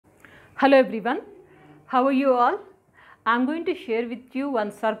Hello everyone, how are you all? I am going to share with you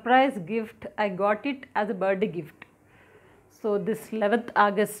one surprise gift. I got it as a birthday gift. So this 11th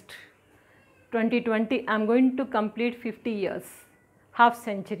August 2020 I am going to complete 50 years, half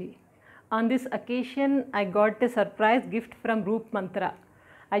century. On this occasion I got a surprise gift from Roop Mantra.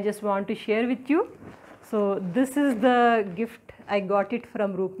 I just want to share with you. So this is the gift I got it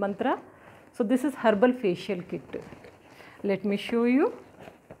from Roop Mantra. So this is herbal facial kit. Let me show you.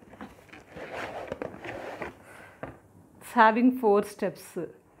 It's having 4 steps.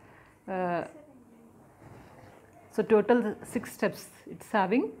 So total 6 steps it's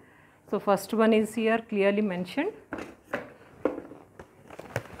having. So first one is here clearly mentioned.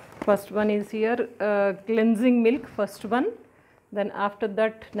 First one is here cleansing milk, first one. Then after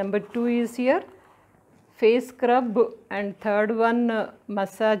that number 2 is here face scrub, and third one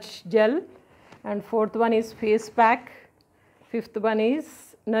massage gel, and fourth one is face pack, fifth one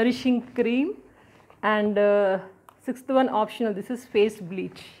is nourishing cream, and sixth one optional, this is face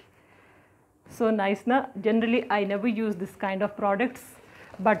bleach. So nice na. Generally I never use this kind of products,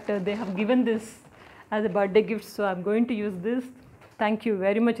 but they have given this as a birthday gift, so I am going to use this. Thank you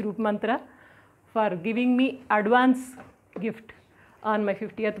very much Roop Mantra for giving me advance gift on my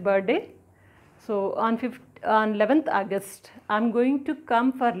 50th birthday. So on 11th August I am going to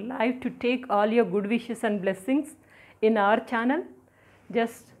come for live to take all your good wishes and blessings in our channel.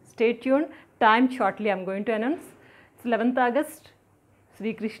 Just stay tuned. Time shortly I am going to announce. It's 11th August,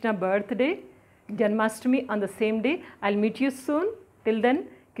 Sri Krishna birthday, Janmashtami on the same day. I'll meet you soon. Till then,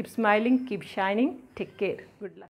 keep smiling, keep shining. Take care. Good luck.